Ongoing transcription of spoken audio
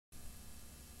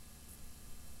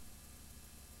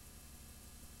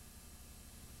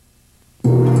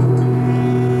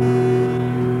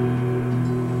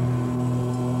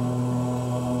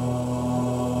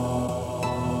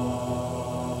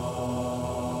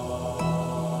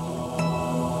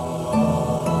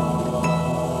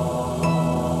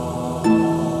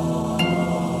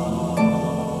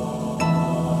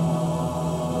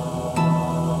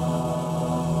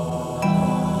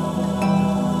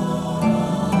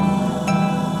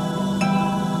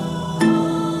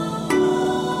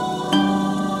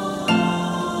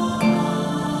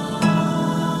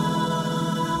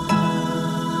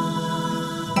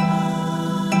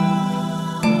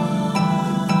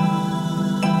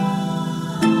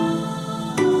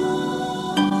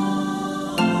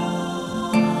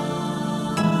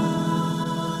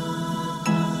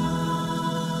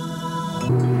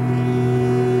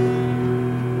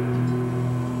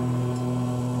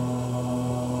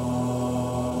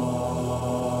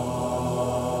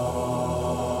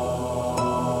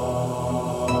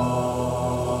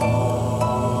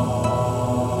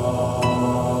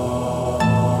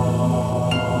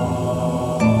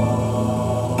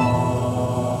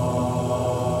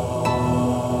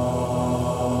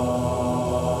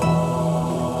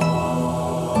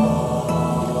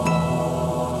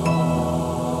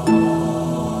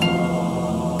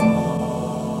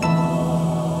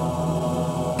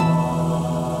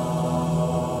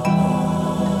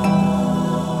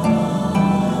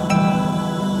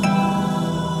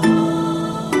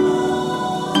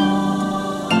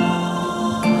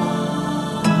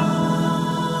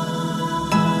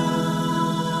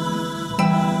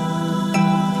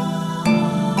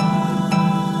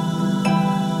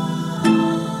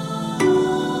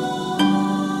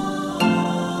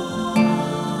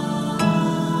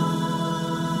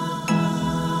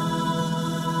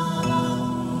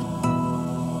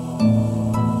Hi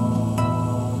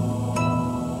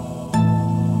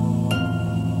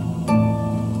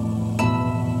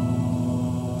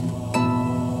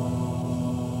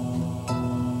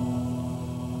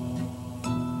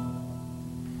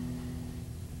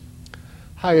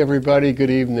everybody, good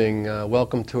evening.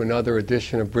 Welcome to another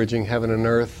edition of Bridging Heaven and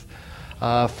Earth.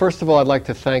 First of all, I'd like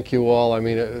to thank you all. I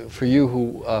mean, for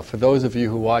those of you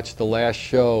who watched the last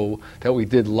show that we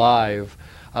did live,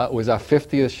 it was our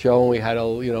 50th show, and we had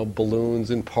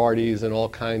balloons and parties and all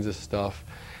kinds of stuff.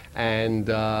 And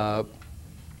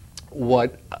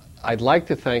what I'd like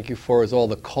to thank you for is all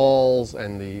the calls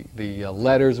and the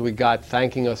letters we got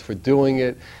thanking us for doing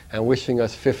it and wishing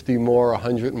us 50 more,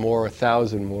 100 more,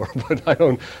 1,000 more. But I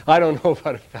don't know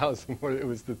about 1,000 more. It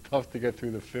was tough to get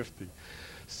through the 50.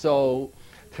 So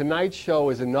tonight's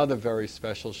show is another very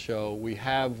special show. We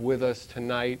have with us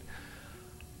tonight,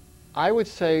 I would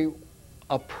say,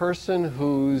 a person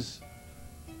whose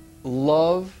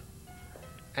love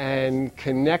and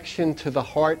connection to the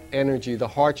heart energy, the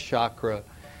heart chakra,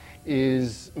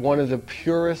 is one of the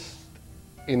purest,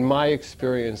 in my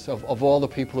experience, of all the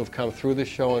people who've come through the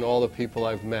show and all the people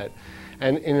I've met.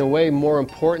 And in a way, more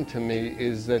important to me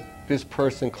is that this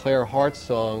person, Claire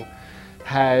Heartsong,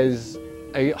 has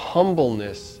a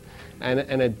humbleness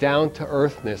and a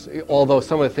down-to-earthness, although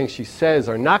some of the things she says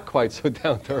are not quite so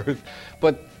down-to-earth,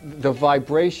 but the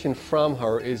vibration from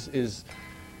her is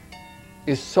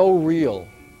so real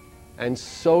and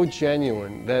so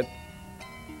genuine that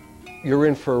you're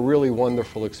in for a really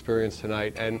wonderful experience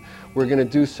tonight. And we're going to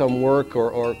do some work,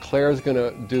 or Claire's going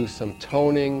to do some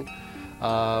toning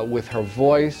with her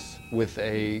voice, with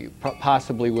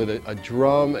possibly with a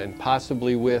drum, and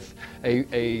possibly with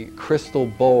a crystal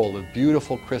bowl, a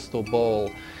beautiful crystal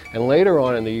bowl. And later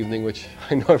on in the evening, which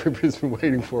I know everybody's been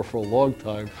waiting for a long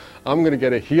time, I'm going to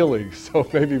get a healing. So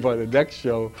maybe by the next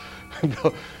show,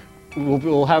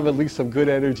 we'll have at least some good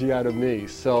energy out of me.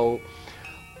 So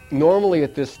normally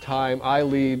at this time, I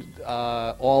lead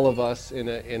all of us in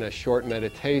a short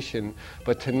meditation,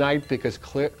 but tonight, because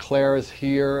Claire is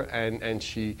here and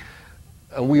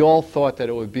we all thought that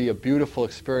it would be a beautiful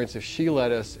experience if she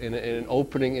led us in an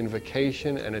opening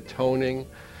invocation and a toning.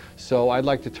 So I'd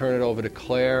like to turn it over to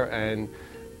Claire and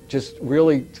just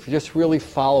really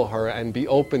follow her and be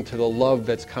open to the love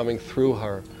that's coming through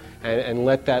her, and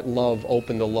let that love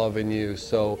open the love in you.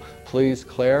 So please,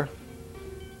 Claire.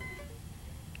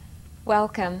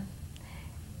 Welcome.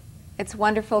 It's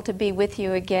wonderful to be with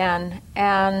you again,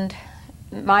 and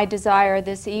my desire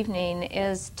this evening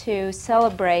is to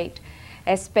celebrate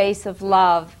a space of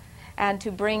love and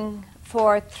to bring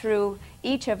forth through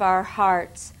each of our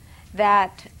hearts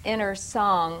that inner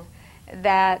song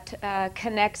that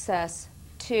connects us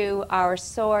to our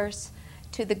source,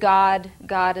 to the God,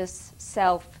 Goddess,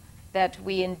 Self that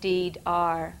we indeed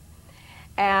are.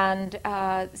 And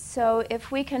so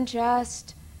if we can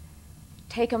just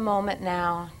take a moment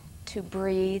now to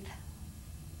breathe,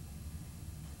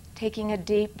 taking a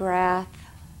deep breath,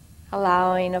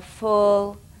 allowing a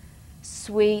full,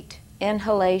 sweet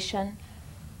inhalation,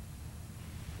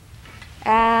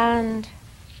 and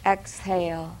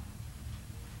exhale,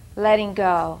 letting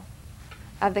go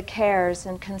of the cares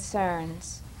and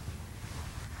concerns.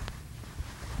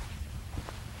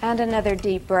 And another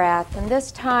deep breath, and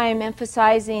this time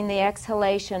emphasizing the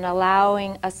exhalation,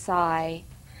 allowing a sigh.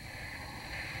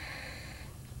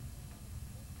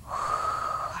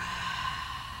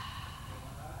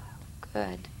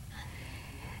 Good.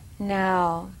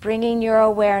 Now, bringing your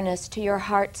awareness to your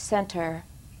heart center,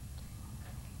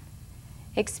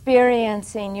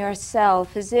 experiencing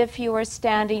yourself as if you were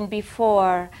standing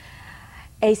before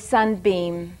a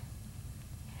sunbeam,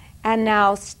 and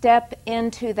now step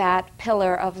into that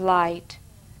pillar of light,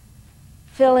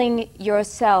 filling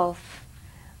yourself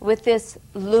with this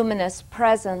luminous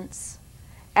presence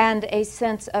and a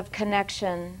sense of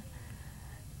connection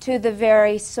to the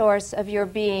very source of your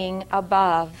being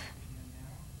above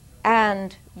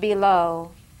and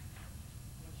below.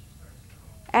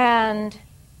 And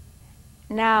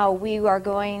now we are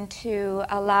going to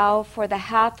allow for the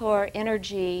Hathor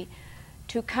energy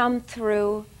to come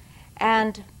through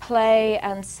and play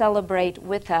and celebrate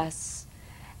with us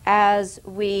as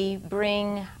we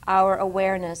bring our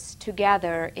awareness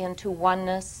together into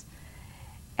oneness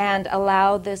and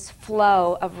allow this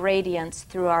flow of radiance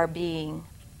through our being.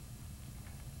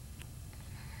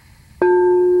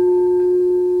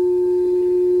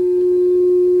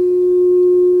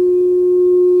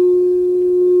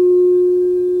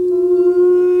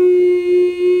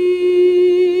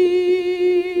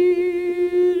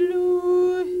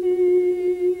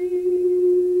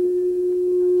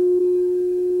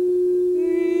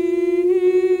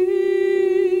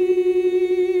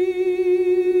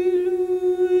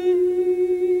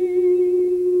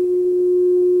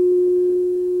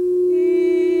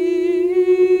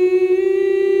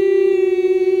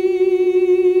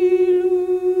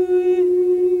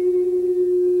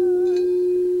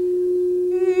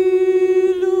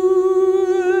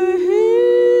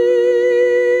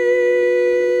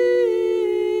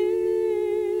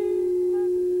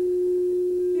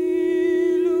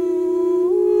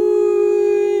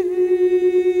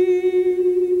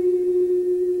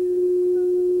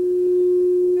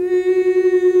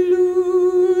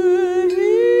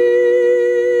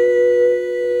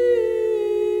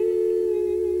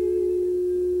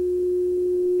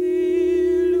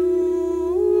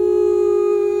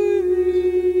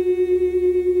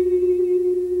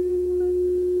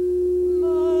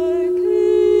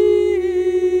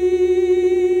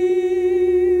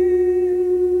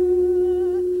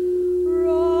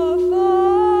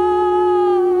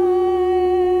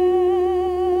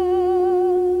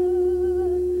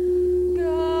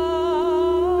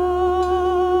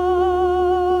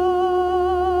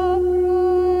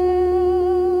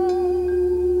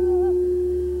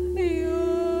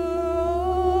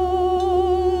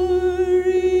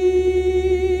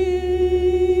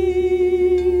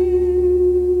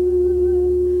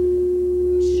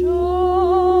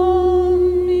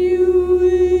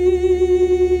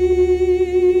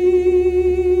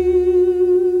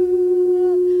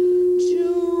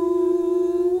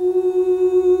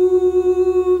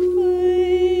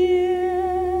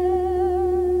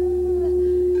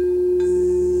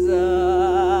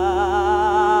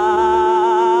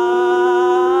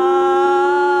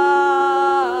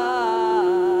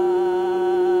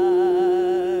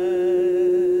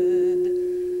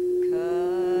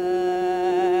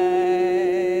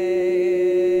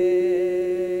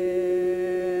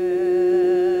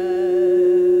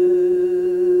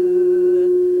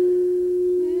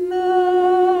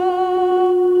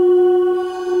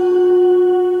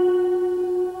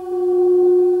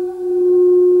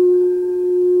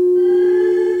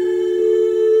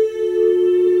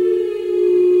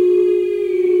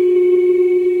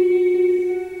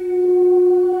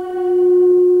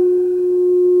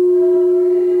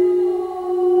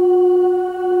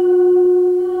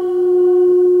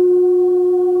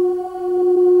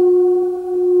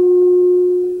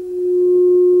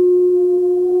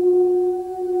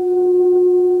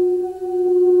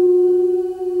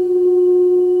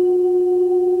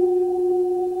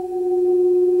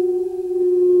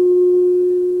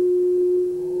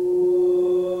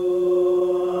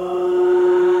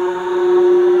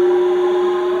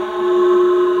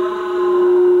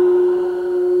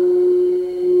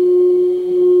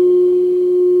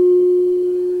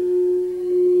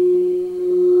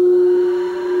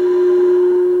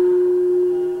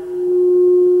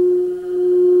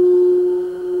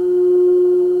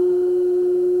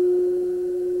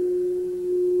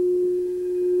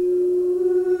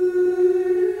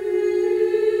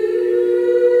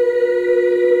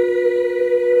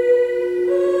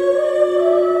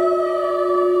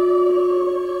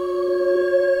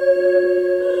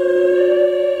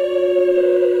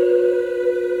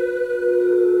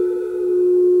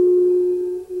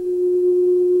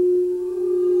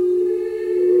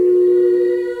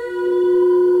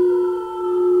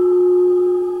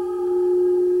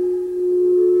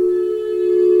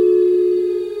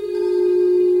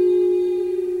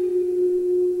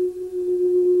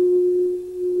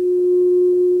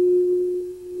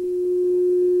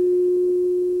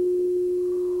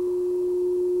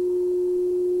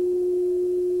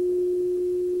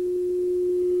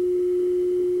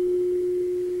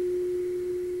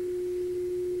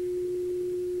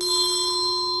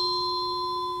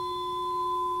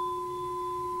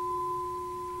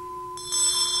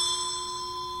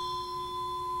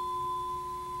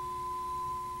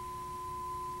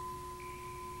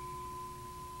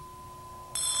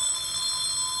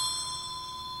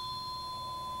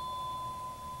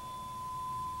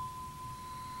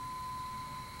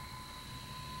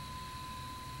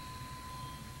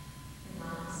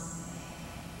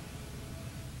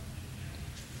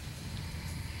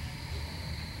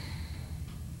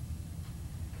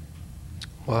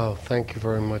 Wow, thank you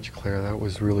very much, Claire. That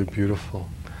was really beautiful.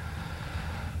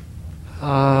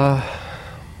 Yeah,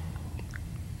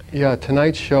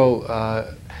 tonight's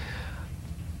show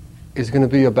is going to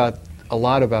be about a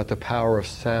lot about the power of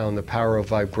sound, the power of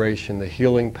vibration, the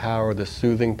healing power, the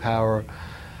soothing power.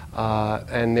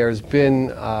 And there's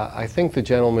been, I think the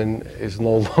gentleman is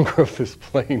no longer of this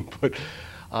plane, but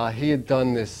he had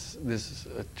done this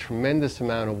tremendous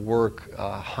amount of work,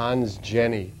 Hans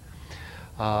Jenny,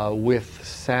 with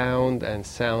sound and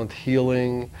sound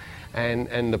healing,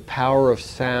 and the power of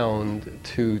sound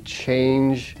to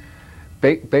change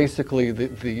basically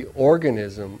the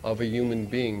organism of a human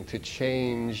being, to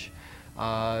change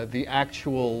the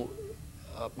actual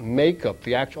makeup,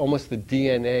 almost the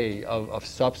DNA of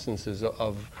substances,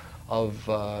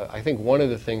 I think one of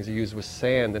the things he used was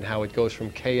sand, and how it goes from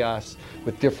chaos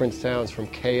with different sounds, from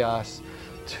chaos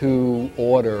to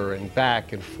order and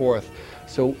back and forth.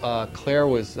 So Claire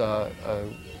was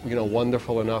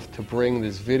wonderful enough to bring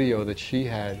this video that she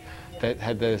had that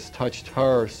has touched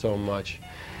her so much.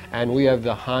 And we have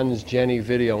the Hans Jenny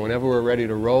video. Whenever we're ready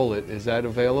to roll it, is that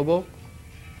available?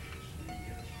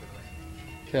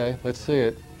 Okay, let's see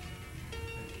it.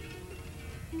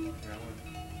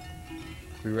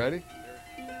 We ready?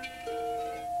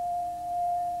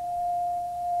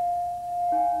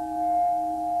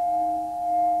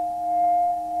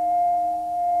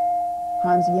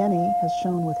 Hans Jenny has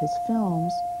shown with his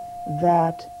films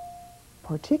that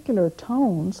particular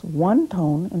tones, one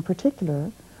tone in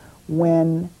particular,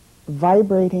 when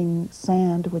vibrating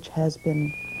sand which has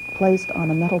been placed on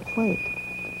a metal plate,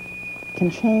 can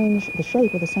change the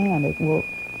shape of the sand. It will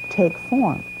take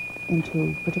form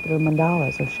into particular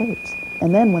mandalas or shapes.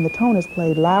 And then when the tone is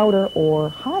played louder or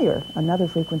higher, another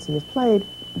frequency is played,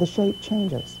 the shape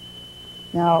changes.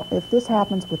 Now, if this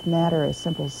happens with matter as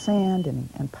simple as sand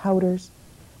and powders,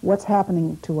 what's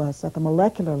happening to us at the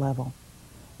molecular level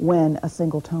when a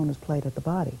single tone is played at the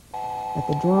body? That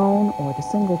the drone or the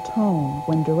single tone,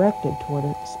 when directed toward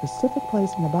a specific place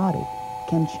in the body,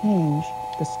 can change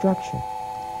the structure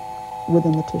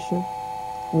within the tissue,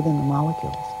 within the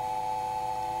molecules.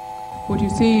 What you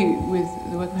see with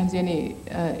the work of Hans Jenny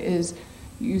is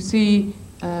you see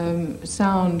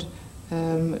sound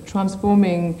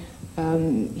transforming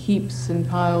heaps and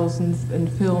piles and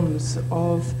films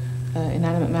of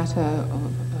inanimate matter,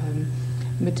 of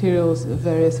materials of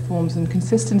various forms and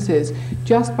consistencies,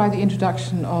 just by the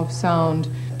introduction of sound,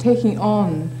 taking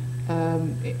on,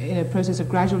 in a process of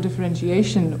gradual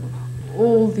differentiation,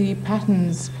 all the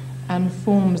patterns and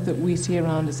forms that we see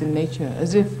around us in nature,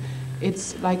 as if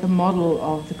it's like a model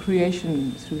of the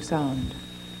creation through sound.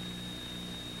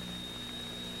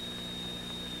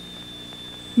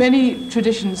 Many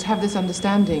traditions have this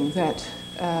understanding that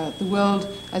the world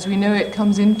as we know it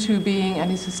comes into being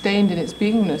and is sustained in its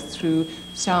beingness through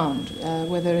sound,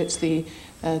 whether it's the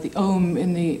Om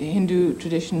in the Hindu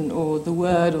tradition, or the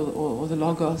word, or the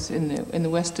Logos in the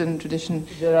Western tradition.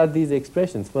 There are these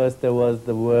expressions. First there was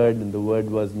the word, and the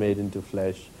word was made into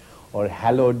flesh, or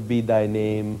hallowed be thy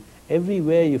name.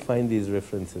 Everywhere you find these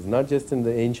references, not just in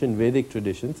the ancient Vedic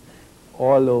traditions,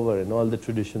 all over in all the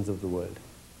traditions of the world.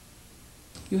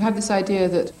 You have this idea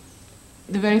that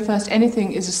the very first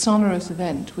anything is a sonorous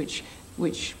event which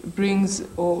brings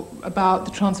about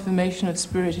the transformation of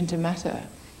spirit into matter.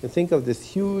 You think of this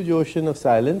huge ocean of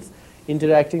silence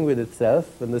interacting with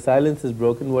itself. When the silence is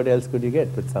broken, what else could you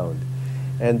get but sound?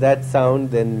 And that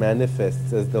sound then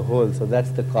manifests as the whole. So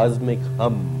that's the cosmic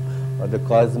hum, or the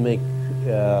cosmic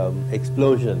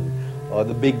explosion, or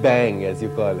the Big Bang, as you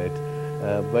call it.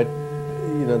 But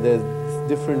you know, there's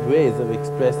different ways of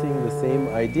expressing the same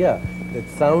idea, that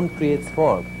sound creates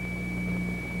form.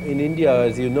 In India,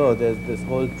 as you know, there's this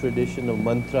whole tradition of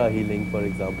mantra healing, for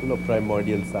example, of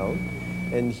primordial sound.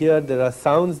 And here there are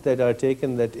sounds that are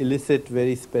taken that elicit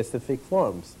very specific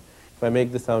forms. If I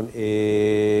make the sound A,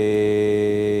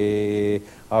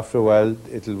 after a while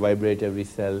it will vibrate every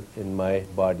cell in my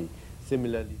body.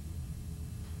 Similarly.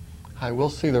 Hi, we'll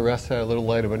see the rest of that a little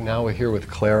later, but now we're here with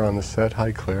Claire on the set.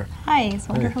 Hi, Claire. Hi, it's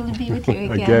wonderful to be with you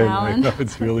again, Again, Alan. I know,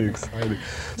 it's really exciting.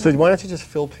 So why don't you just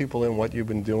fill people in what you've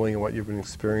been doing and what you've been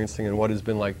experiencing and what has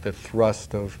been like the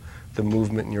thrust of the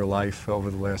movement in your life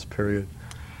over the last period?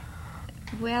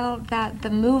 Well, the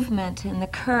movement and the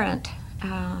current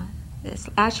is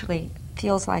actually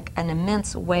feels like an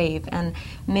immense wave, and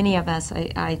many of us,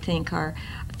 I think, are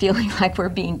feeling like we're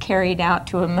being carried out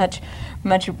to a much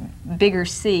bigger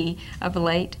sea of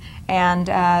late. And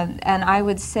I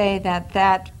would say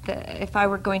that if I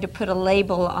were going to put a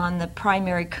label on the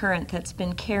primary current that's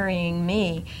been carrying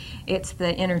me, it's the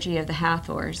energy of the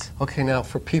Hathors. Okay, now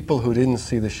for people who didn't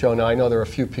see the show, now I know there are a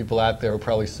few people out there who are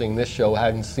probably seeing this show,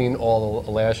 hadn't seen all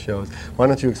the last shows. Why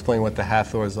don't you explain what the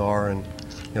Hathors are and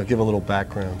give a little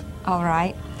background? All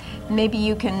right. Maybe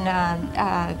you can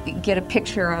get a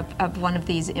picture of one of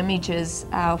these images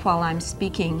while I'm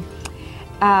speaking.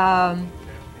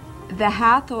 The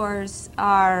Hathors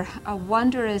are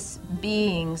wondrous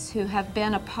beings who have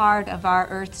been a part of our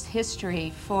Earth's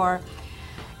history for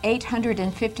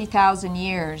 850,000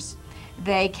 years.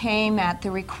 They came at the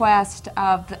request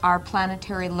of our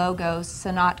planetary logos,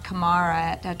 Sanat Kumara,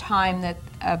 at a time that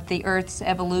of the Earth's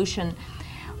evolution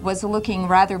was looking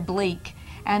rather bleak.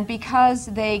 And because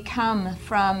they come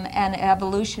from an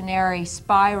evolutionary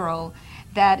spiral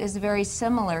that is very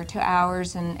similar to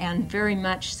ours and very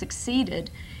much succeeded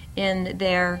in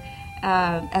their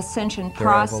ascension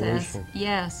process,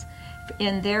 yes,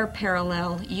 in their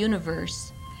parallel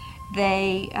universe,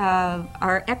 they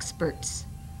are experts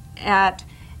at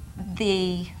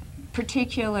the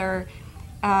particular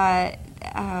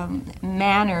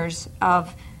manners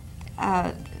of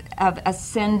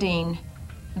ascending,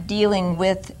 dealing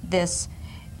with this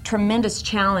tremendous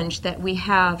challenge that we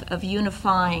have of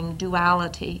unifying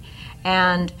duality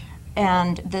and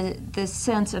the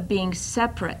sense of being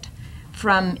separate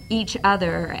from each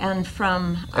other and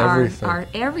from our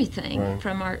everything, right,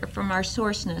 from our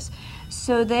sourceness.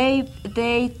 So they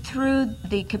through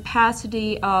the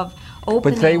capacity of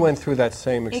opening. But they went through that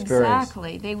same experience.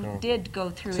 Exactly, they did go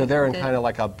through. So they're kind of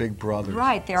like our big brothers.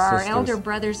 Right, they're our elder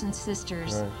brothers and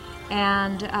sisters, right,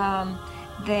 and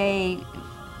they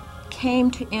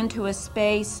came into a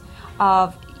space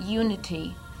of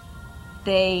unity.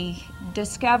 They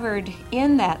discovered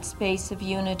in that space of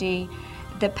unity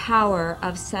the power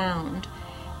of sound.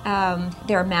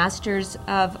 They're masters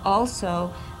of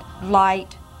also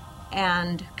light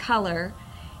and color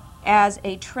as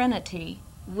a trinity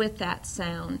with that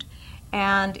sound.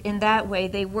 And in that way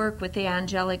they work with the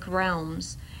angelic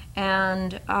realms.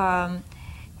 And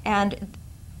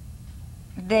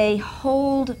they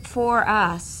hold for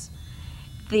us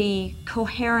the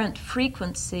coherent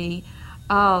frequency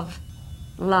of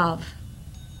love.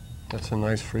 That's a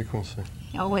nice frequency.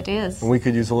 Oh, it is. And we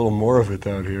could use a little more of it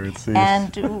out here, it seems.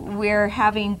 And we're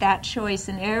having that choice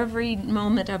in every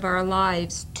moment of our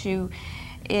lives to,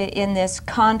 in this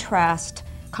contrasting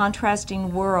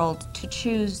world, to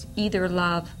choose either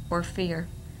love or fear.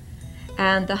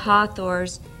 And the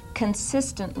Hathors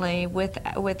consistently,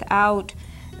 without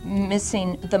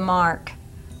missing the mark,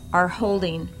 are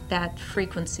holding that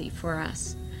frequency for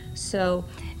us. So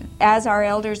as our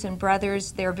elders and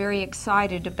brothers, they're very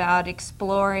excited about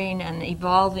exploring and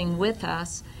evolving with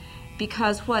us,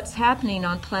 because what's happening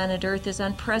on planet Earth is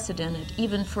unprecedented,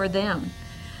 even for them.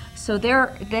 So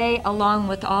they, along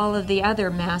with all of the other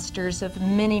masters of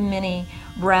many, many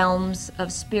realms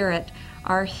of spirit,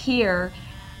 are here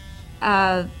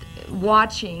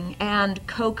watching and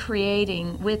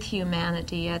co-creating with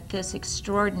humanity at this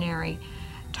extraordinary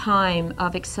time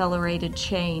of accelerated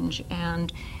change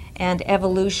and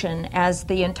evolution, as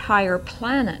the entire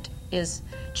planet is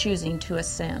choosing to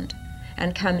ascend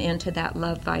and come into that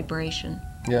love vibration.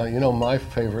 Yeah, my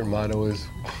favorite motto is,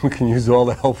 we can use all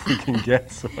the help we can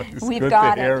get, so it's We've good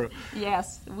got to hear it.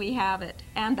 Yes, we have it.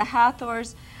 And the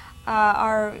Hathors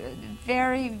are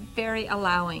very, very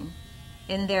allowing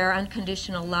in their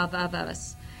unconditional love of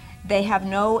us. They have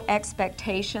no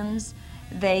expectations.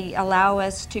 They allow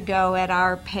us to go at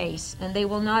our pace, and they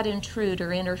will not intrude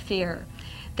or interfere.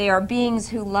 They are beings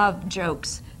who love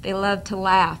jokes. They love to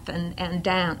laugh and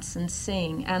dance and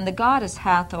sing. And the goddess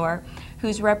Hathor,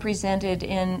 who's represented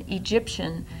in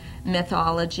Egyptian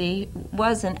mythology,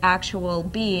 was an actual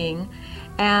being,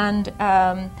 and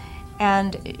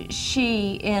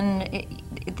she, in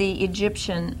the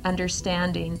Egyptian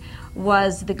understanding,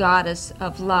 was the goddess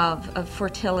of love, of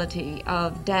fertility,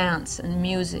 of dance and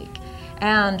music,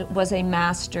 and was a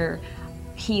master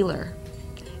healer,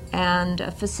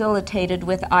 and facilitated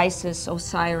with Isis,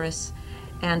 Osiris,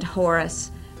 and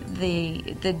Horus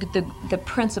the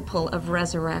principle of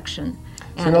resurrection.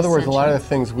 So in other words, a lot of the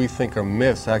things we think are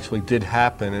myths actually did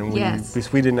happen, and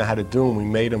because we didn't know how to do them, we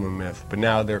made them a myth. But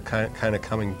now they're kind of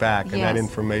coming back, and that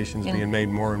information is being made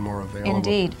more and more available.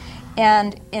 Indeed.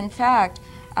 And in fact,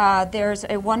 there's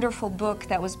a wonderful book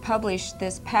that was published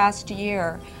this past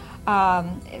year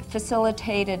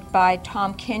facilitated by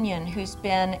Tom Kenyon, who's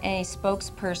been a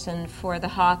spokesperson for the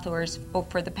Hathors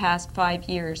for the past 5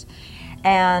 years,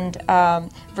 and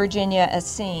Virginia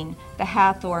Essene, the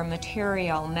Hathor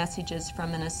Material, Messages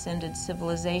from an Ascended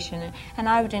Civilization. And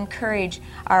I would encourage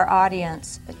our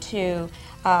audience to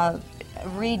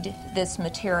read this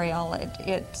material.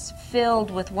 It's filled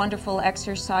with wonderful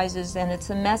exercises, and it's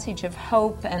a message of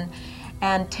hope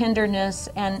and tenderness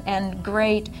and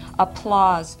great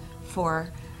applause for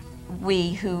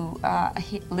we who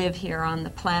live here on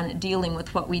the planet dealing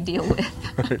with what we deal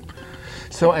with. Right.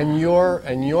 So, and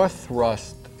your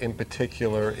thrust in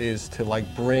particular is to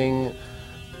like bring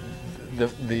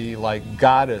the like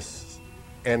goddess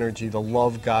energy, the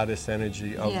love goddess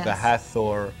energy of the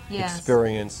Hathor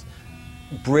experience,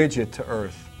 bridge it to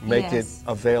Earth, make it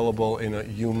available in a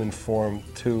human form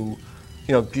to,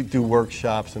 you know, do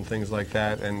workshops and things like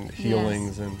that, and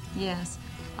healings and. Yes,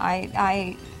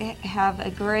 I have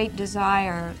a great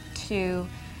desire to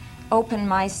open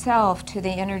myself to the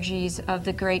energies of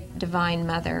the great Divine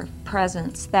Mother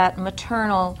presence, that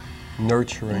maternal,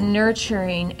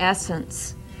 nurturing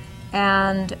essence,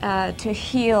 and to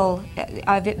heal.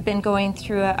 I've been going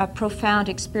through a profound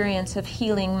experience of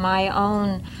healing my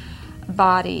own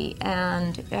body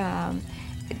and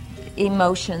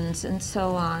emotions and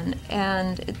so on,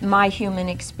 and my human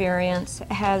experience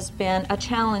has been a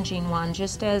challenging one,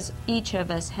 just as each of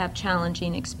us have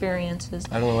challenging experiences.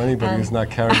 I don't know anybody who's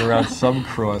not carrying around some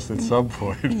cross at some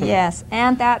point. Yes,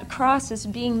 and that cross is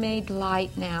being made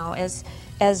light now as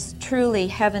truly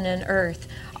heaven and earth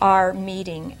are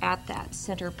meeting at that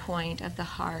center point of the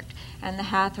heart. And the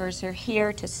Hathors are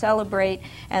here to celebrate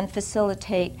and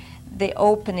facilitate the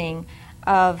opening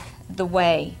of the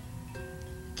way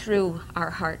through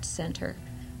our heart center,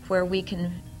 where we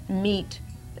can meet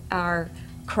our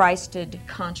Christed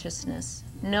consciousness,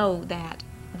 know that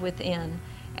within,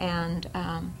 and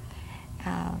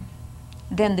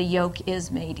then the yoke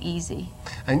is made easy.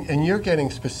 And you're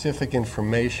getting specific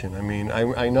information. I mean,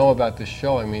 I know about this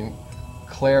show. I mean,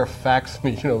 Claire faxed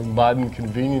me, you know, modern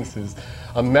conveniences,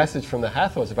 a message from the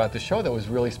Hathors about the show that was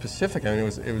really specific. I mean,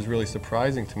 it was really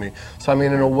surprising to me. So, I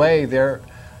mean, in a way, they're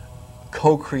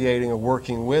co-creating or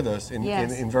working with us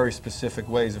in very specific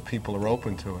ways if people are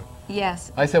open to it.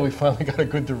 Yes. I said we finally got a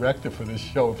good director for this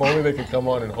show. If only they could come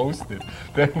on and host it,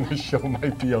 then the show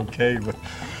might be okay. But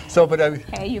I mean,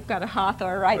 hey, you've got a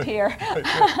Hathor right here.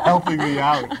 helping me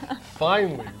out.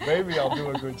 Finally, maybe I'll do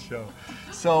a good show.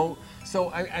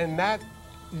 And that,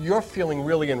 you're feeling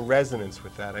really in resonance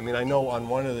with that. I mean, I know on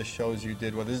one of the shows you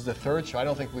did, well, this is the third show. I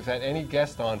don't think we've had any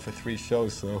guest on for 3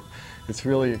 shows, so it's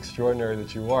really extraordinary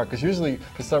that you are. Because usually,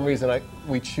 for some reason,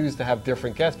 we choose to have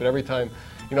different guests, but every time,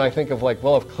 you know, I think of like,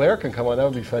 well, if Claire can come on, that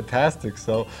would be fantastic.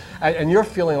 So, and you're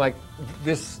feeling like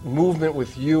this movement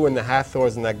with you and the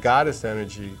Hathors and that goddess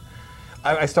energy.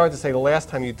 I started to say the last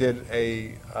time you did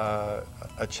a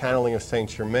channeling of Saint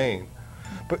Germain.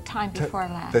 But time before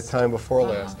last. The time before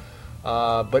last.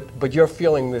 But you're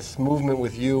feeling this movement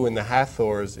with you and the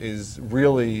Hathors is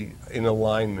really in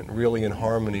alignment, really in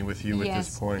harmony with you at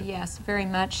this point. Yes, very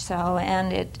much so,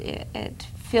 and it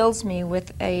fills me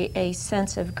with a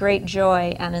sense of great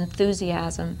joy and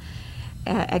enthusiasm.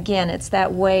 Again, it's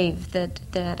that wave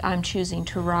that I'm choosing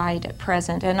to ride at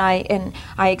present, and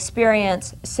I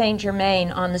experience Saint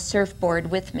Germain on the surfboard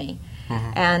with me,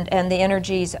 and the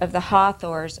energies of the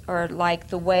Hathors are like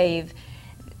the wave.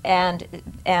 And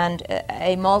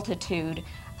a multitude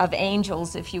of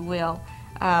angels, if you will,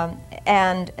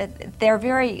 and they're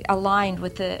very aligned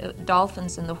with the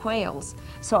dolphins and the whales.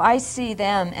 So I see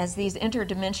them as these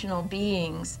interdimensional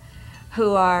beings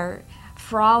who are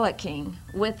frolicking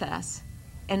with us,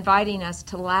 inviting us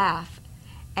to laugh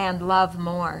and love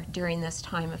more during this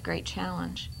time of great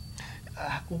challenge.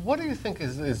 What do you think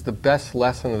is the best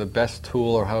lesson or the best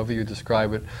tool, or however you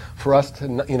describe it, for us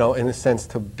to, you know, in a sense,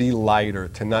 to be lighter,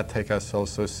 to not take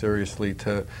ourselves so seriously,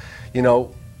 to, you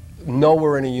know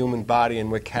we're in a human body and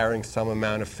we're carrying some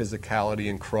amount of physicality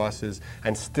and crosses,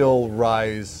 and still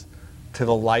rise to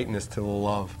the lightness, to the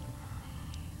love?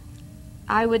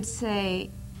 I would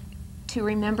say to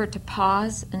remember to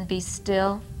pause and be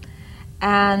still,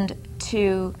 and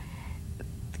to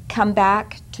come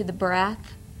back to the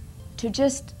breath,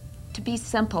 to be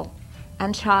simple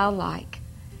and childlike,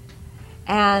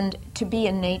 and to be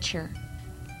in nature.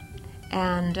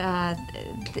 And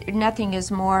nothing is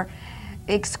more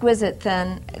exquisite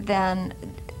than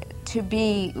to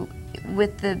be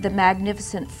with the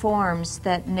magnificent forms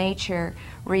that nature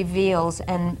reveals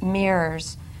and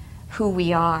mirrors who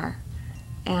we are.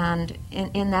 And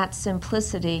in that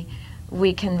simplicity,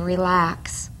 we can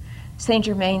relax. Saint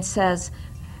Germain says,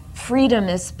 freedom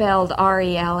is spelled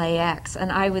R-E-L-A-X,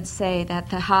 and I would say that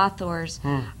the Hathors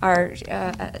are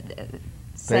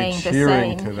saying the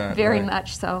cheering same, to that, very right.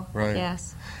 much so. Right.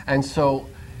 Yes. And so,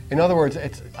 in other words,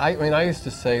 I mean, I used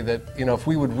to say that, if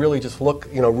we would really just look,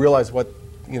 realize what,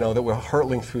 that we're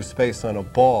hurtling through space on a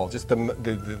ball, just the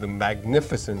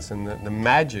magnificence and the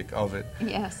magic of it.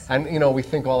 Yes. And, we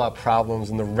think all our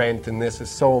problems and the rent and this is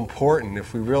so important.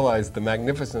 If we realize the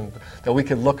magnificence, that we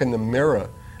could look in the mirror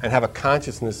and have a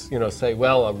consciousness, say,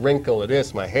 well, a wrinkle of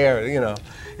this, my hair,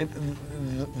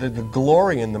 the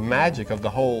glory and the magic of the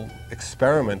whole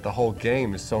experiment, the whole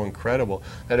game is so incredible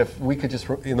that if we could just,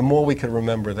 the more we could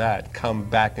remember that, come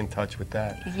back in touch with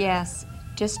that. Yes,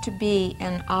 just to be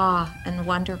in awe and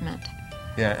wonderment.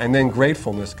 Yeah, and then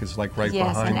gratefulness is like right yes,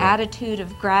 behind an it. attitude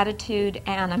of gratitude,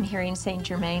 and I'm hearing Saint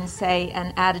Germain say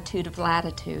an attitude of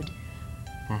latitude.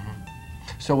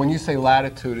 So when you say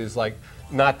latitude is like,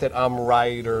 not that I'm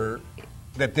right or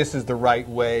that this is the right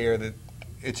way or that,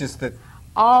 it's just that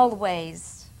All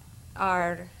ways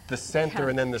are the center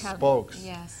and then the spokes.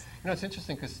 Yes. It's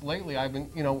interesting because lately I've been,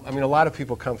 I mean, a lot of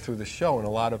people come through the show and a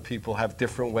lot of people have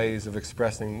different ways of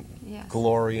expressing Yes.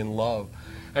 glory and love.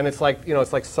 And it's like,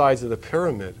 it's like sides of the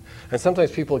pyramid. And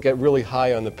sometimes people get really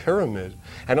high on the pyramid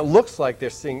and it looks like they're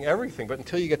seeing everything, but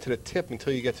until you get to the tip,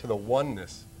 until you get to the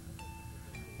oneness,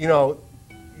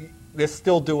 there's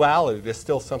still duality, there's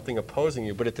still something opposing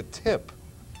you, but at the tip,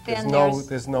 there's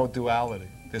no duality.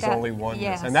 There's only oneness.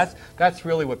 Yes. And that's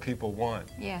really what people want,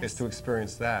 Yes. is to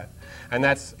experience that. And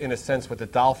that's, in a sense, what the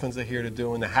dolphins are here to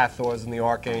do, and the Hathors and the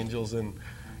archangels, and,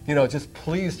 just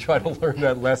please try to learn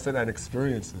that lesson and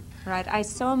experience it. Right. I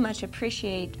so much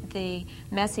appreciate the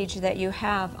message that you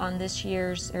have on this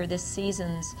year's, or this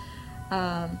season's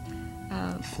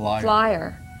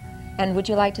flyer. And would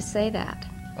you like to say that?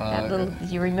 Do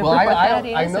you remember well, what I that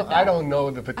is? I don't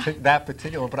know that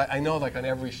particular, but I know like on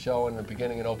every show in the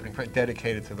beginning and opening,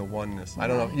 dedicated to the oneness. I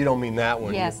don't know, you don't mean that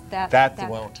one. Yes, that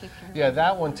one. particular. Yeah,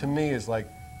 that one to me is like,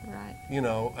 right.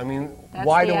 I mean, That's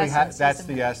why the do we have, essence, that's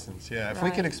isn't the it? essence, yeah. If we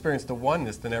Right. could experience the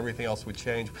oneness, then everything else would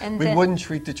change. And we then- wouldn't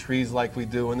treat the trees like we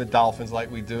do, and the dolphins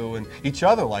like we do, and each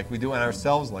other like we do, and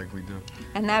ourselves like we do.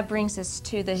 And that brings us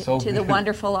to the So to the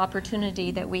wonderful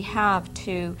opportunity that we have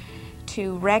to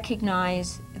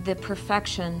recognize the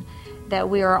perfection that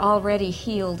we are already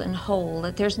healed and whole,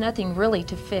 that there's nothing really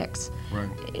to fix. Right.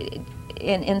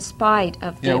 In spite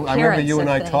of the appearance I remember you and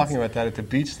of I things. talking about that at the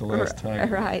beach the last time.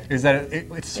 Right. Is that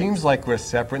it seems like we're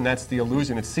separate, and that's the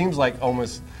illusion. It seems like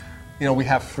almost, we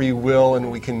have free will and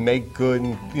we can make good,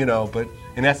 and, but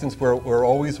in essence we're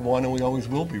always one and we always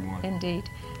will be one. Indeed.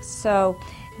 So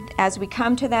as we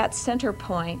come to that center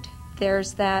point,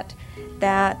 there's that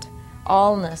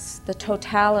allness, the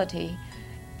totality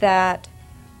that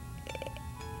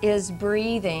is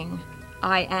breathing,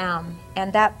 I am.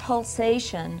 And that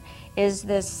pulsation is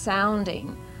this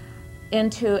sounding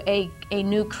into a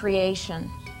new creation.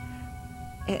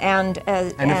 And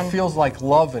it feels like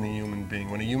love in a human being.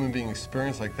 When a human being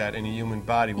experiences like that in a human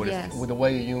body, Yes. the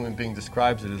way a human being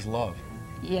describes it is love.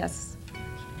 yes.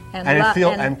 And it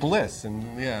feels, and bliss, and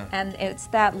yeah. And it's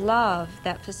that love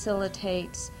that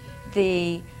facilitates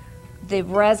the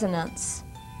resonance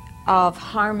of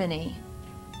harmony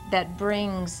that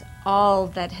brings all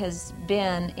that has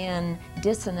been in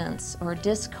dissonance or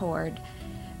discord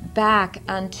back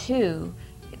unto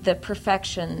the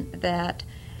perfection that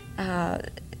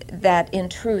in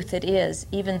truth it is,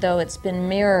 even though it's been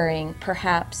mirroring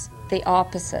perhaps the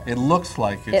opposite. It looks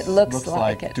like It looks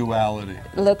like it. duality.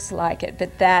 Looks like it,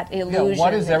 but that illusion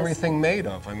what is everything made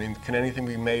of? I mean, can anything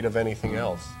be made of anything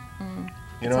else? You know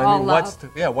It's what I all mean?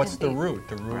 love. What's the Indeed. root?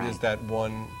 The root Right. is that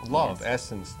one love, Yes.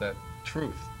 essence, that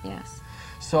truth. Yes.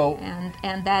 So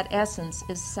And that essence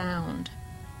is sound.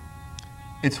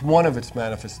 it's one of its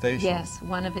manifestations. Yes,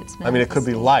 one of its manifestations. I mean, it could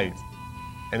be light,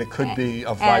 and it could be a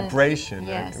And- vibration,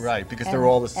 yes. right? Because And- they're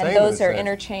all the same. and in a those are sense.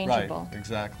 interchangeable. Right,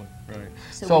 exactly, right.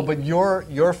 So So, we- but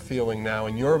your feeling now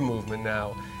and your movement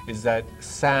now is that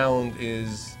sound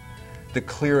is the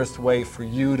clearest way for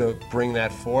you to bring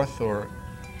that forth, or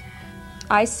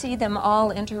I see them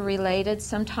all interrelated.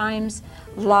 Sometimes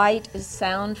light is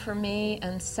sound for me,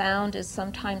 and sound is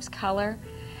sometimes color.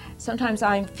 Sometimes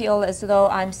I feel as though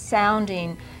I'm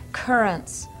sounding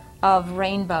currents of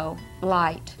rainbow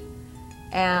light.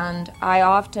 And I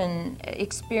often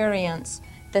experience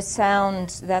the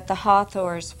sounds that the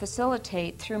Hathors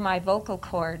facilitate through my vocal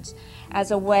cords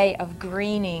as a way of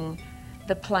greening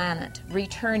the planet,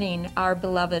 returning our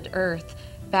beloved Earth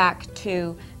back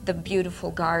to the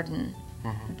beautiful garden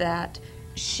that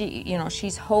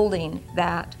she's holding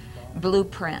that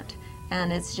blueprint.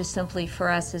 And it's just simply for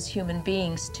us as human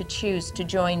beings to choose to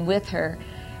join with her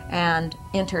and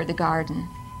enter the garden.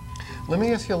 Let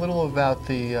me ask you a little about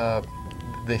the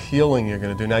healing you're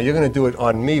going to do. Now, you're going to do it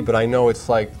on me, but I know it's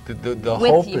like the With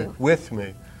hope you. is with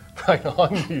me. Right,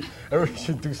 on me. Everybody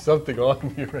should do something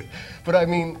on me. Right? But I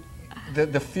mean,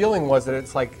 the feeling was that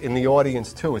it's like in the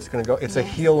audience too. It's going to go. It's a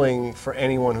Yes. healing for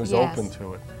anyone who's Yes. open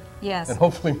to it, Yes. and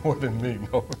hopefully more than me.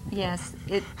 No. Yes.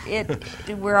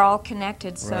 We're all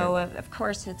connected, so Right. of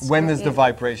course it's. When does the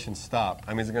vibration stop?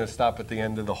 I mean, is it going to stop at the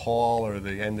end of the hall or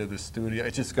the end of the studio?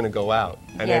 It's just going to go out,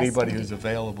 and Yes, anybody indeed. who's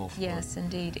available for Yes,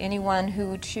 indeed. Anyone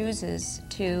who chooses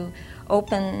to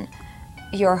open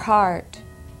your heart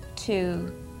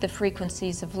to the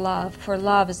frequencies of love, for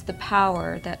love is the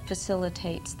power that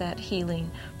facilitates that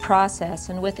healing process,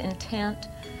 and with intent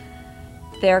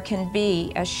there can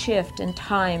be a shift in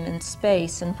time and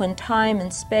space, and when time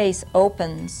and space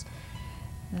opens,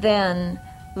 then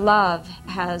love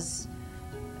has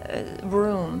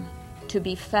room to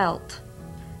be felt.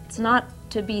 It's not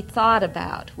to be thought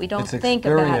about. We don't It's think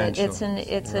about it.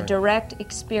 experiential. It's a Right. direct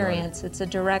experience. It's a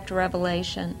direct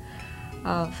revelation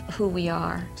of who we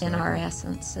are in our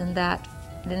essence, and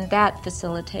that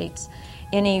facilitates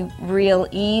any real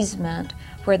easement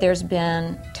where there's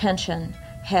been tension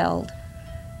held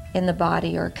in the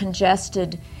body or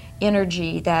congested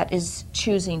energy that is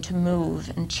choosing to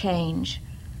move and change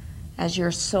as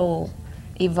your soul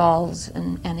evolves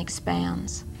and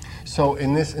expands. So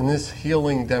in this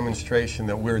healing demonstration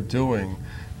that we're doing,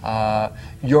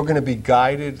 you're going to be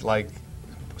guided like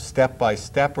step by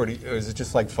step, or is it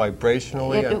just like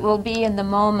vibrationally? It will be in the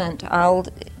moment.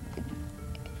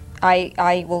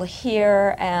 I will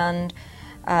hear and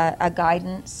a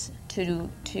guidance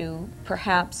to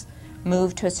perhaps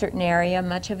move to a certain area.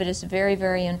 Much of it is very,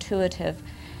 very intuitive.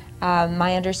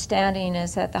 My understanding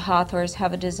is that the Hathors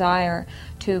have a desire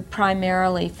to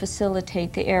primarily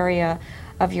facilitate the area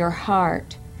of your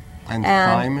heart. And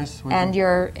thymus? would And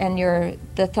you-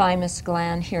 the thymus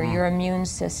gland here, your immune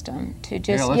system, to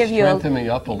just let's give you strengthen me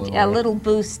up a little.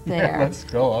 boost there. Yeah, let's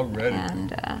go. I'm ready.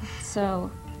 And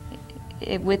so,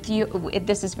 with you,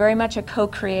 this is very much a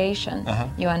co-creation.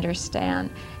 You understand,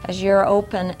 as you're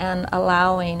open and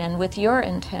allowing, and with your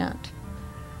intent,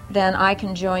 then I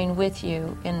can join with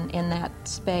you in that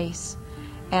space,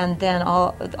 and then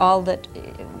all that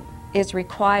is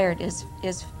required is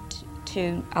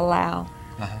to allow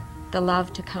the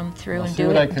love to come through I'll and see do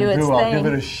what I can its do. thing. I'll give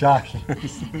it a shot.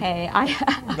 Hey,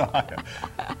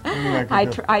 Maybe I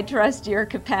can do- I trust your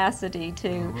capacity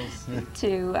to We'll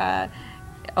see.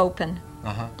 open.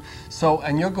 So,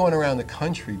 and you're going around the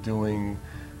country doing,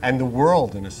 and the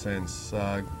world in a sense,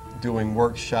 doing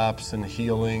workshops and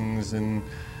healings and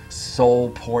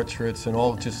soul portraits and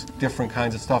all just different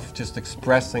kinds of stuff, just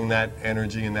expressing that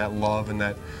energy and that love and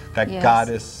that Yes.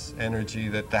 goddess energy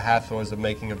that the Hathors are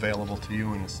making available to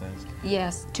you in a sense.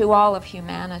 Yes, to all of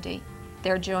humanity.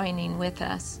 They're joining with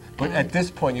us. But And- at this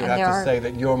point, you and have there to are- say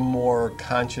that you're more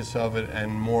conscious of it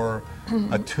and more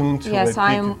attuned to it. Yes,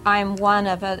 I'm one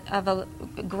of a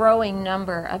growing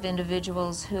number of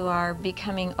individuals who are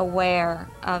becoming aware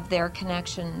of their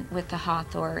connection with the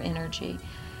Hathor energy.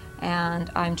 And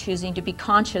I'm choosing to be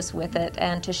conscious with it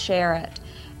and to share it.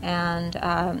 And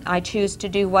I choose to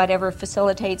do whatever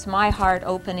facilitates my heart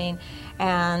opening,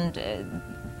 and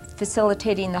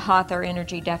facilitating the Hathor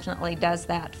energy definitely does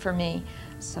that for me.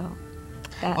 So.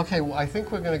 Okay, well, I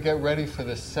think we're going to get ready for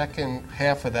the second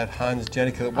half of that Hans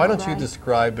Jenny. Why don't you right.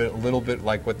 describe it a little bit,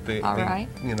 like what the right.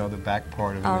 the back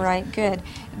part of it All is? right, good.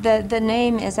 The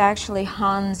name is actually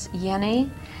Hans Jenny.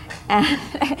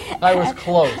 I was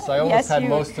close. I almost Yes, had you-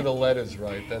 most of the letters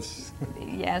right. That's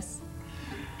Yes.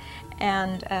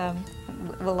 And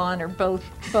we'll honor both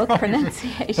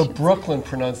pronunciations. the Brooklyn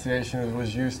pronunciation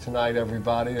was used tonight,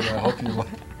 everybody, and I hope you like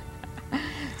it.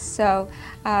 So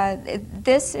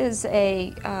this is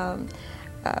a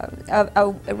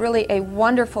really a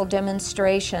wonderful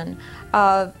demonstration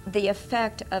of the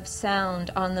effect of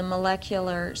sound on the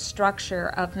molecular structure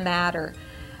of matter,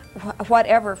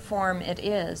 whatever form it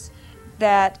is,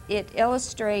 that it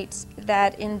illustrates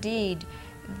that indeed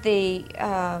the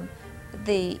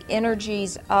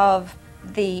energies of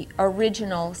the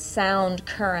original sound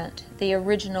current, the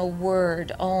original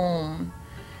word, Om,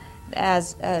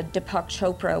 as Deepak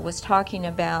Chopra was talking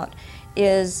about,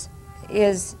 is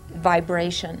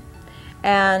vibration.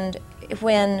 And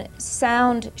when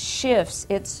sound shifts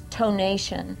its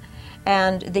tonation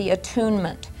and the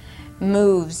attunement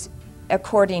moves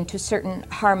according to certain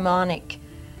harmonic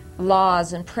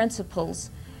laws and principles,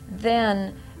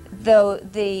 then though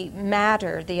the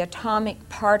matter, the atomic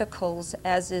particles,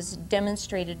 as is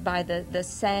demonstrated by the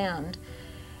sand,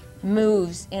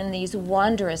 moves in these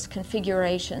wondrous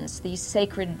configurations, these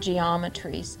sacred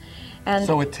geometries. And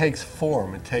so it takes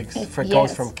form. It takes. It goes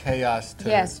yes. from chaos to.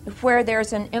 Yes, where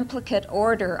there's an implicate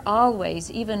order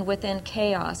always, even within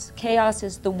chaos. Chaos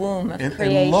is the womb of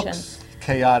creation. It looks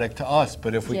chaotic to us,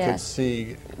 but if we could Yes.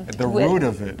 see the root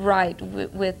of it. Right,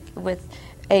 with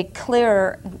a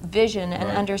clear vision and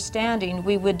Right. understanding,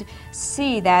 we would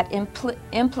see that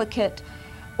implicate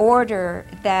order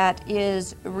that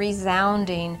is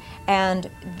resounding and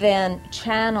then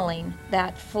channeling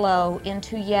that flow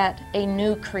into yet a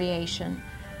new creation.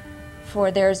 For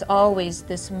there's always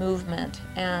this movement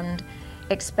and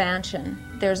expansion.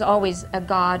 There's always a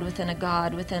God within a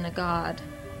God within a God.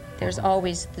 There's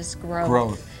always this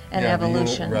growth and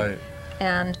evolution. Right.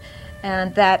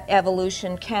 And that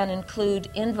evolution can include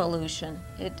involution.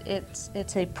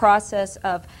 It's a process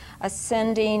of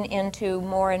ascending into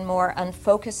more and more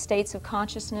unfocused states of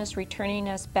consciousness, returning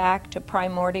us back to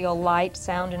primordial light,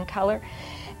 sound, and color,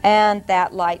 and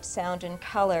that light, sound, and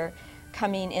color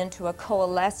coming into a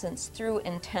coalescence through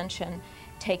intention,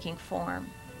 taking form.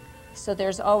 So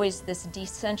there's always this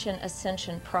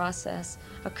descension-ascension process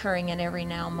occurring in every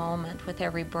now moment with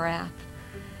every breath.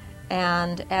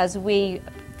 And as we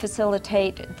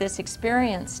facilitate this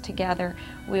experience together,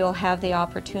 we will have the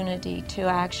opportunity to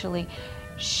actually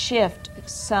shift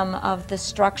some of the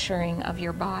structuring of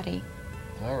your body.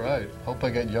 All right. Hope I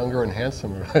get younger and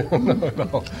handsomer.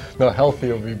 No,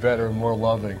 healthier will be better and more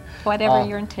loving. Whatever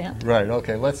your intent. Right.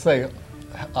 Okay. Let's say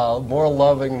more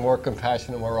loving, more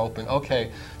compassionate, more open.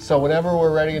 Okay. So whenever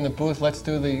we're ready in the booth, let's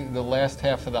do the last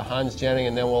half of the Hans Jenny,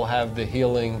 and then we'll have the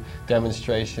healing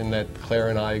demonstration that Claire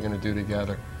and I are going to do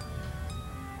together.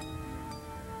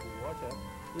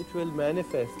 Which will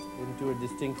manifest into a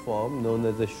distinct form known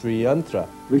as a Shri Yantra.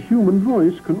 The human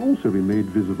voice can also be made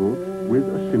visible with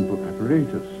a simple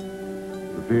apparatus.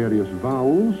 The various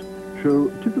vowels show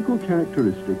typical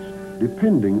characteristics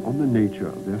depending on the nature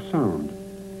of their sound.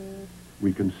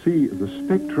 We can see the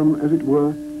spectrum, as it were,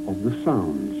 of the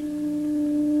sounds.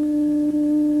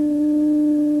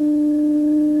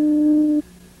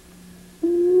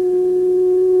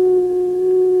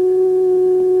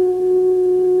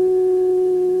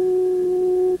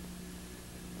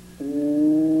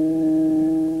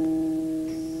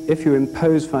 If you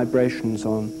impose vibrations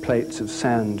on plates of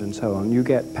sand and so on, you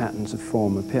get patterns of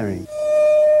form appearing.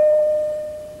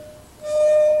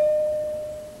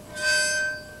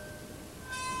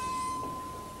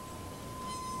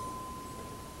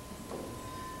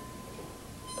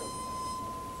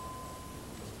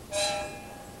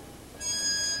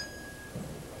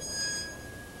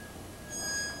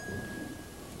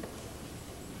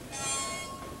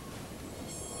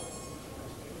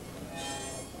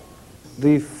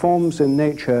 The forms in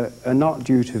nature are not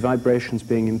due to vibrations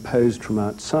being imposed from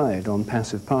outside on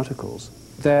passive particles.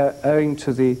 They're owing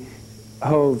to the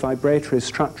whole vibratory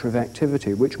structure of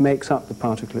activity which makes up the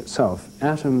particle itself.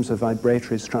 Atoms are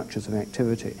vibratory structures of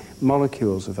activity.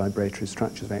 Molecules are vibratory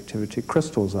structures of activity.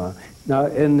 Crystals are. Now,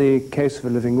 in the case of a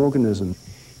living organism,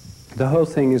 the whole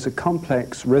thing is a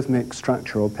complex rhythmic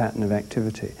structure or pattern of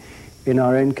activity. In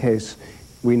our own case,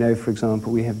 we know, for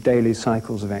example, we have daily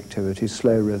cycles of activity,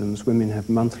 slow rhythms. Women have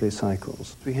monthly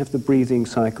cycles. We have the breathing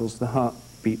cycles, the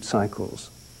heartbeat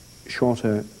cycles,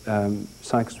 shorter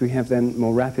cycles. We have then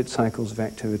more rapid cycles of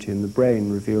activity in the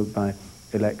brain revealed by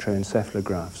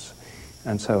electroencephalographs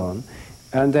and so on.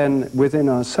 And then within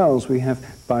our cells we have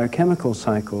biochemical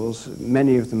cycles,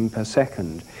 many of them per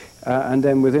second. And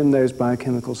then within those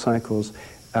biochemical cycles,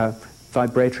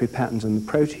 vibratory patterns in the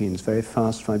proteins, very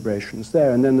fast vibrations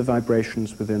there, and then the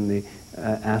vibrations within the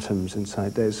atoms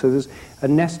inside those. So there's a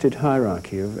nested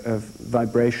hierarchy of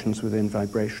vibrations within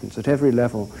vibrations. At every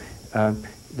level,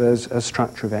 there's a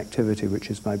structure of activity which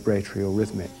is vibratory or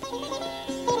rhythmic.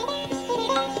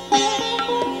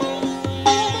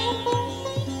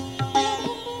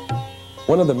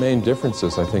 One of the main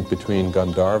differences, I think, between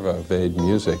Gandharva Ved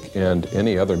music and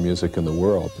any other music in the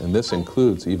world, and this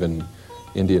includes even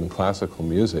Indian classical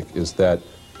music, is that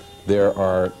there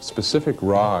are specific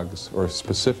rags or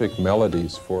specific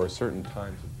melodies for certain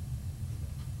times.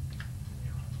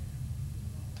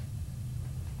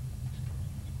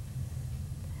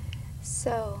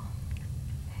 So,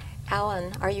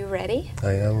 Alan, are you ready?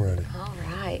 I am ready. All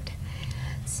right.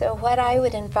 So what I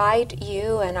would invite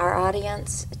you and our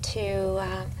audience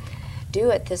to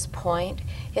do at this point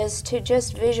is to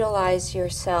just visualize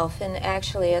yourself, and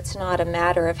actually it's not a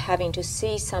matter of having to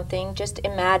see something, just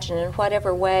imagine in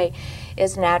whatever way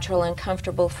is natural and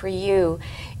comfortable for you.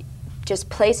 Just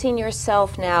placing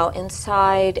yourself now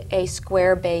inside a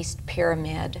square-based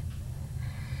pyramid.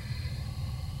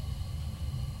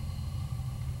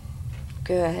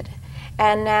 Good.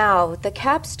 And now, the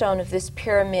capstone of this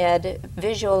pyramid,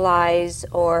 visualize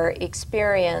or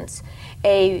experience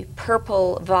a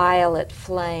purple-violet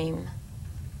flame.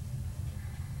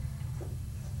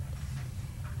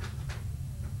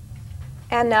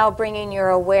 And now bringing your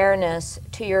awareness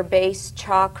to your base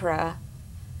chakra,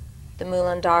 the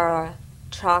Muladhara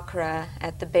chakra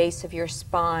at the base of your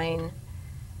spine.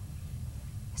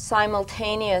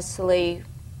 Simultaneously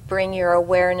bring your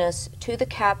awareness to the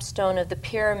capstone of the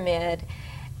pyramid,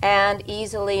 and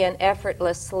easily and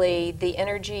effortlessly the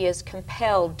energy is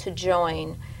compelled to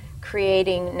join,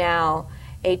 creating now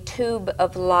a tube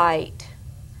of light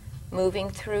moving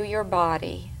through your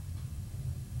body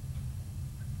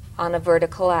on a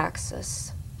vertical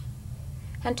axis.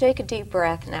 And take a deep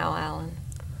breath now, Alan.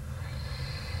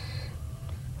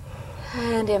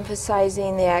 And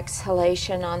emphasizing the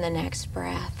exhalation on the next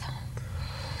breath.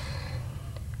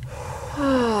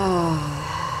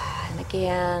 And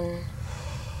again,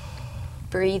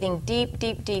 breathing deep,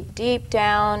 deep, deep, deep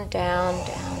down, down,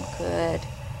 down. Good.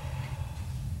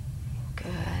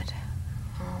 Good.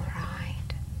 All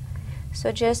right.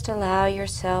 So just allow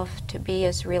yourself to be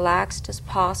as relaxed as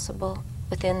possible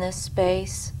within this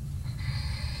space.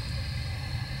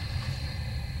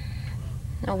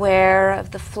 Aware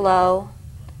of the flow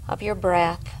of your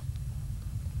breath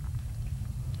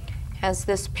as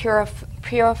this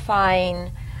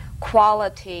purifying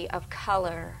quality of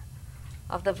color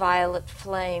of the violet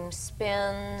flame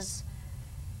spins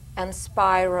and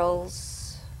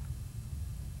spirals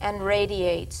and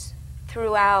radiates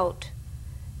throughout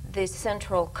the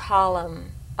central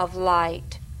column of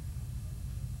light,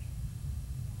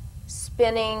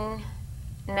 spinning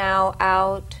now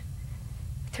out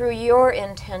through your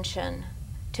intention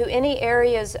to any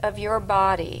areas of your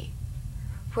body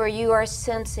where you are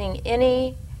sensing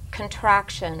any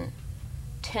contraction,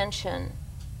 tension.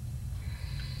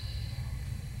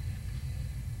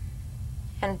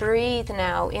 And breathe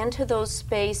now into those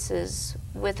spaces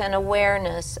with an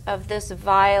awareness of this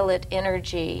violet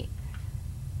energy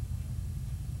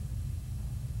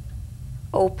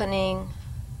opening,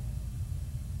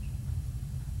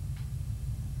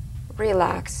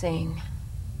 relaxing.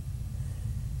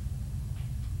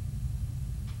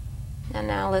 And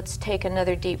now let's take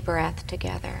another deep breath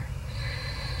together.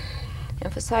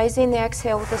 Emphasizing the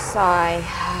exhale with a sigh.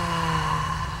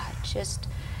 Just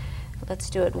let's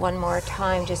do it one more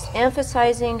time. Just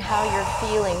emphasizing how you're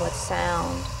feeling with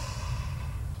sound.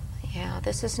 Yeah,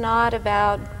 this is not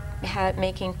about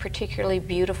making particularly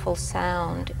beautiful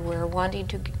sound. We're wanting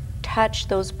to touch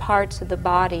those parts of the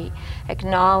body,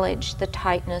 acknowledge the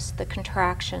tightness, the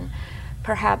contraction,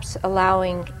 perhaps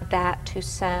allowing that to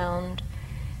sound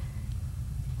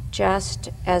just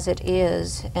as it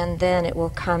is, and then it will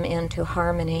come into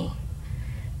harmony.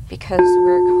 Because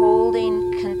we're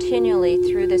holding continually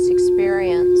through this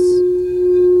experience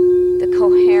the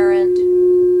coherent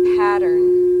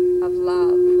pattern of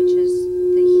love, which is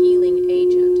the healing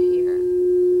agent here.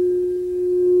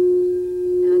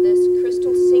 Now this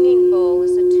crystal singing bowl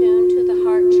is attuned to the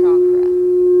heart chakra.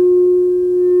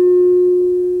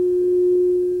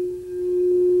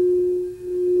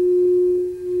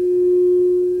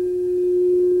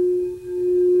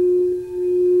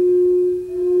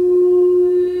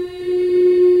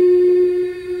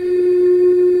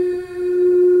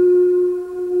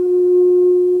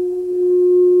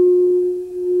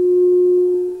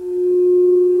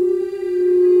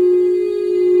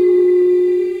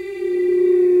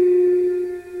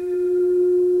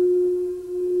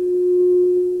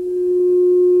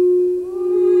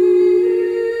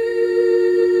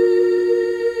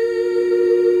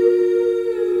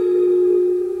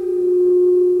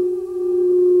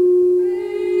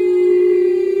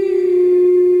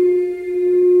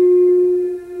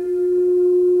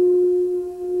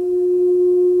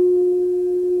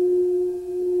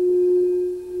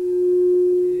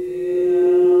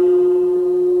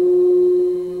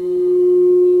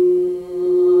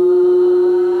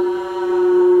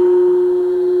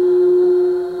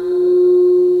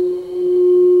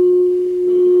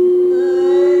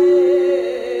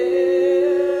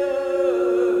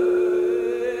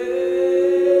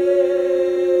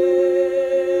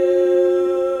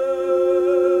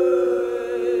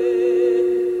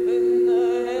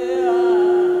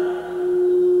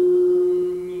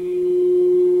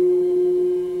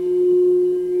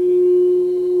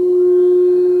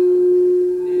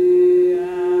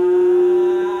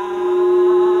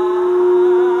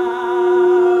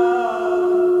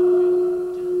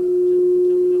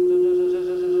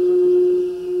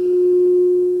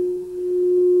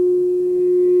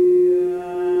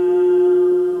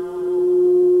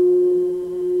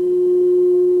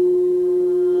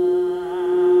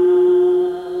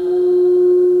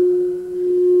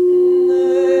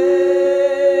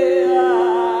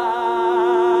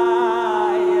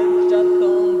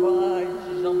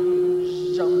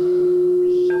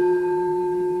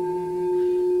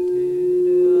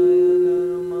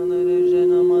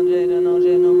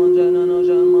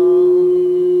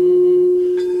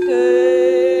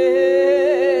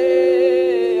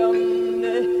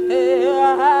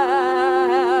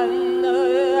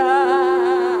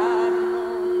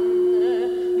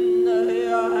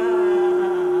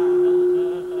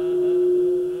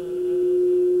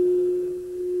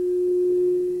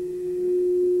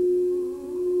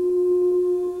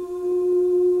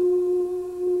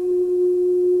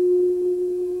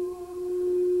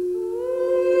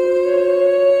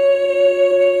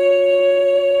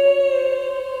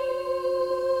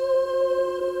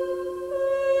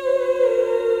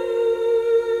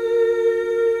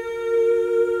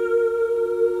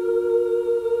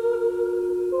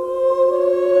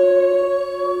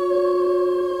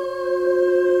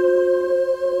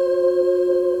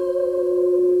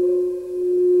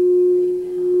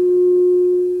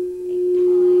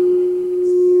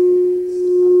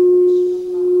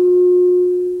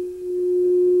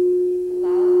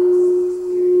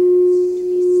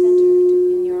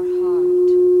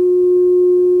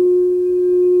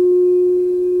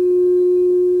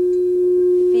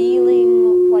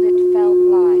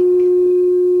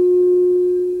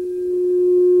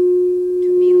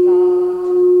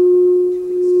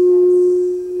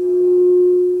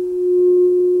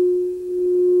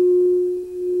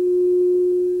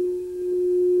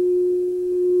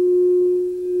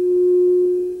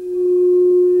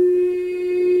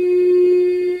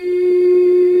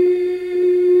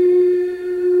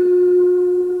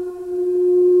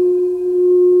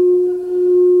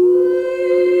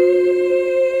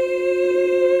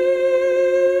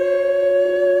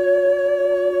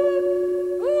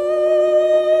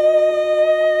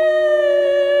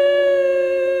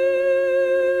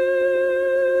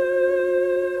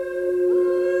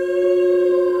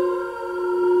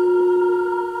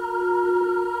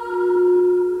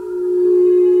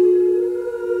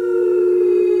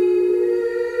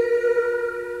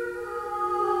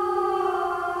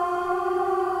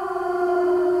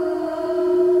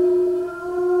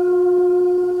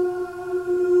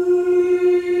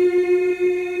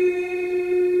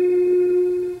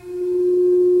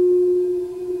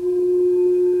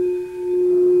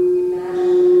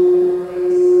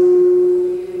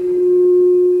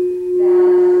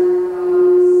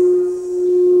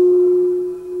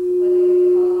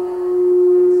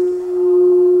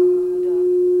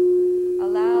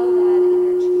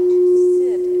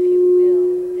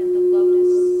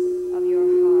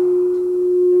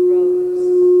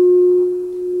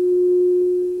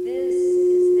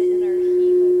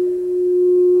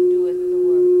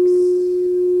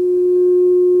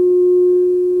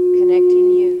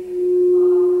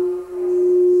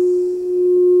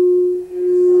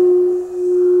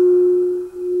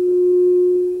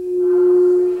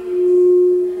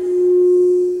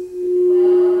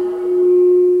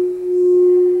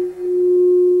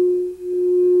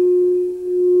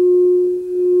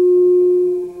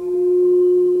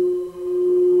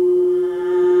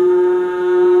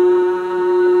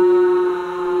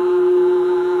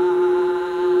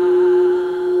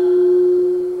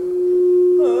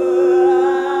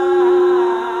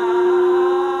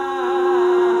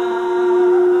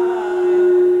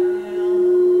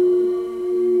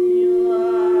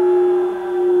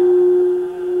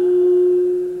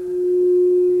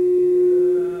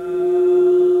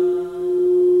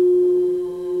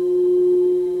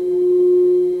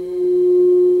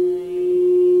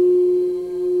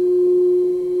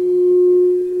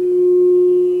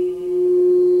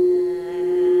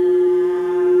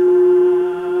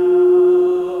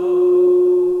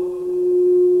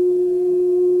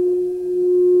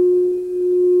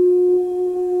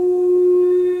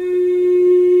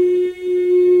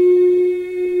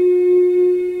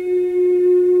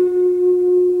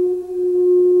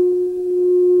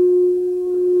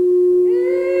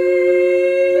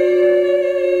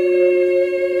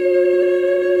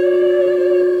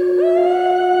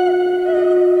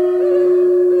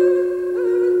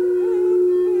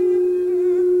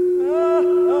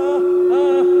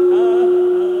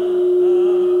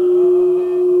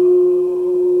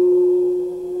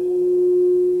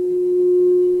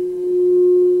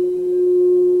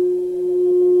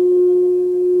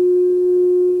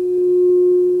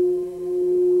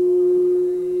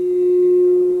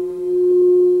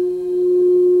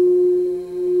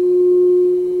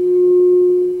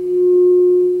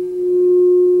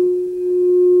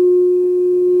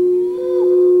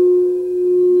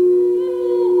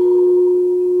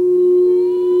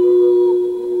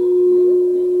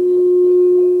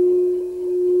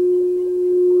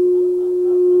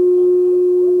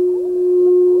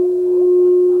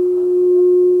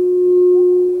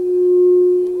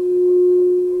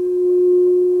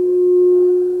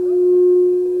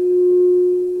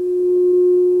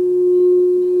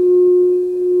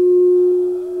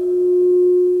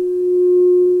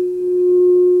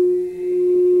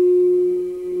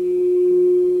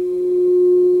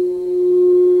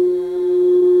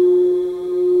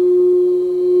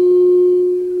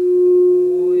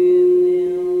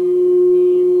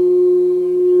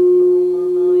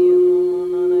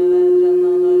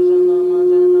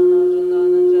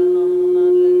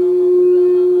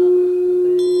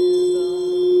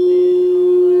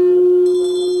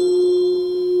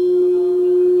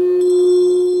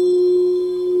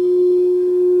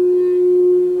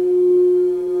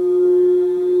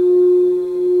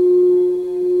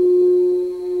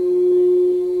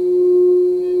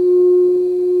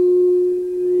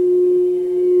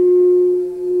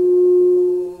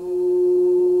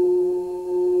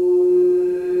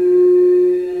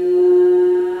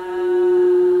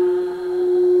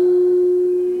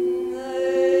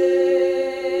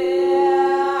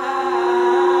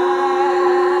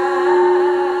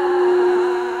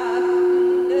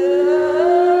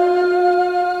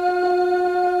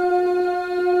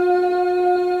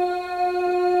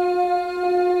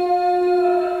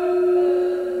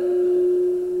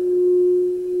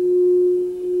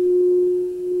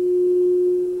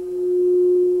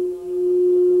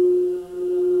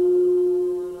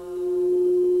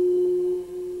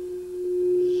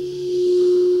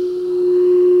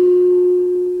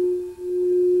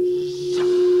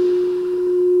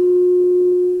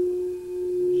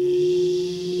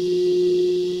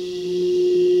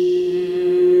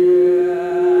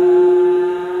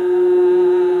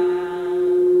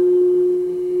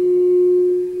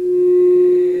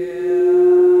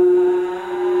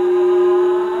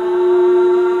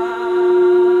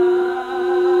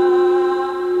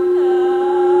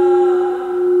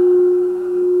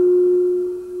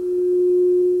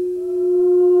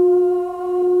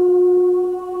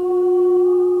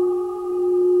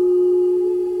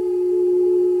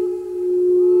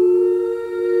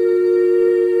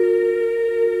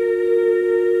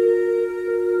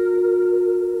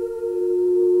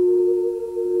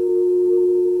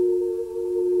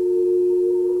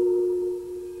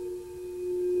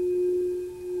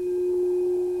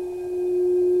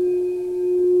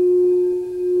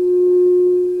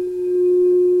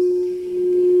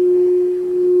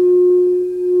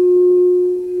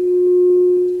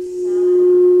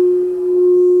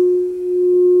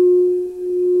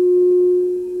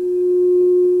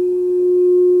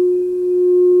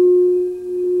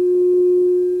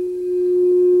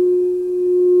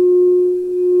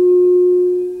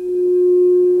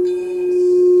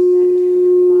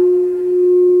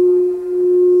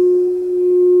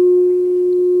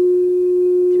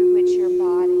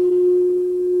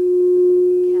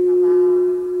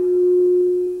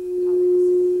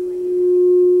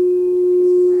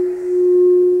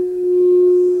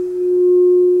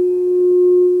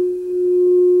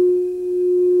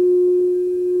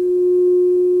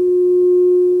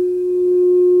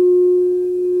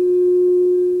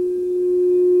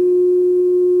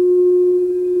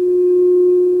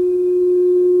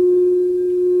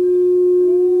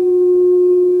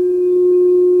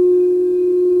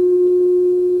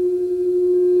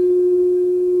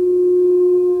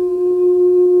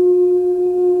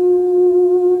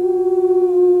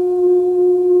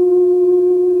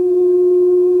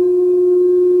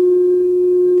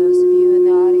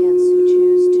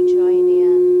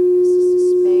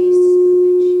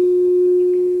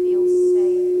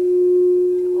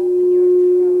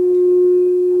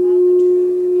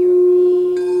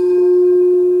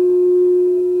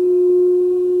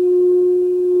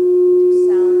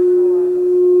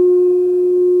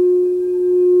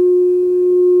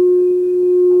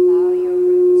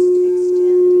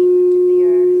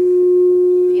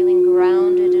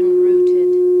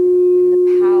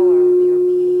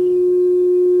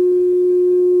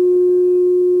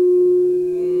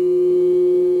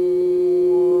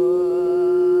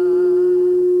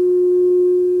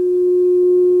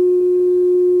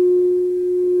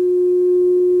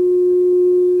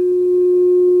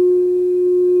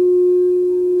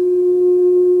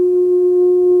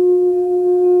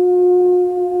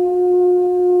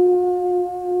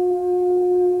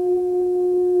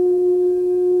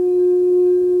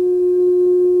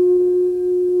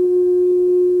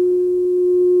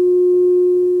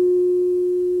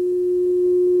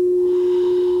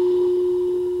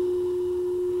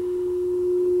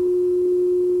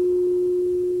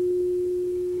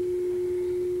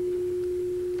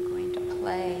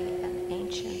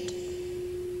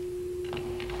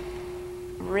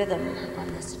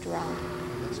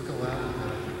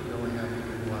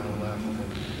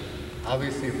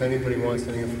 Obviously, if anybody wants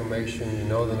any information, you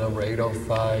know the number,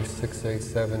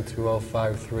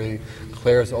 805-687-2053.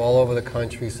 Claire's all over the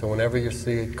country, so whenever you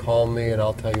see it, call me and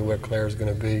I'll tell you where Claire's going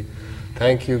to be.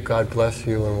 Thank you, God bless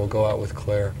you, and we'll go out with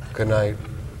Claire. Good night.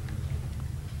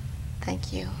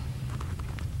 Thank you.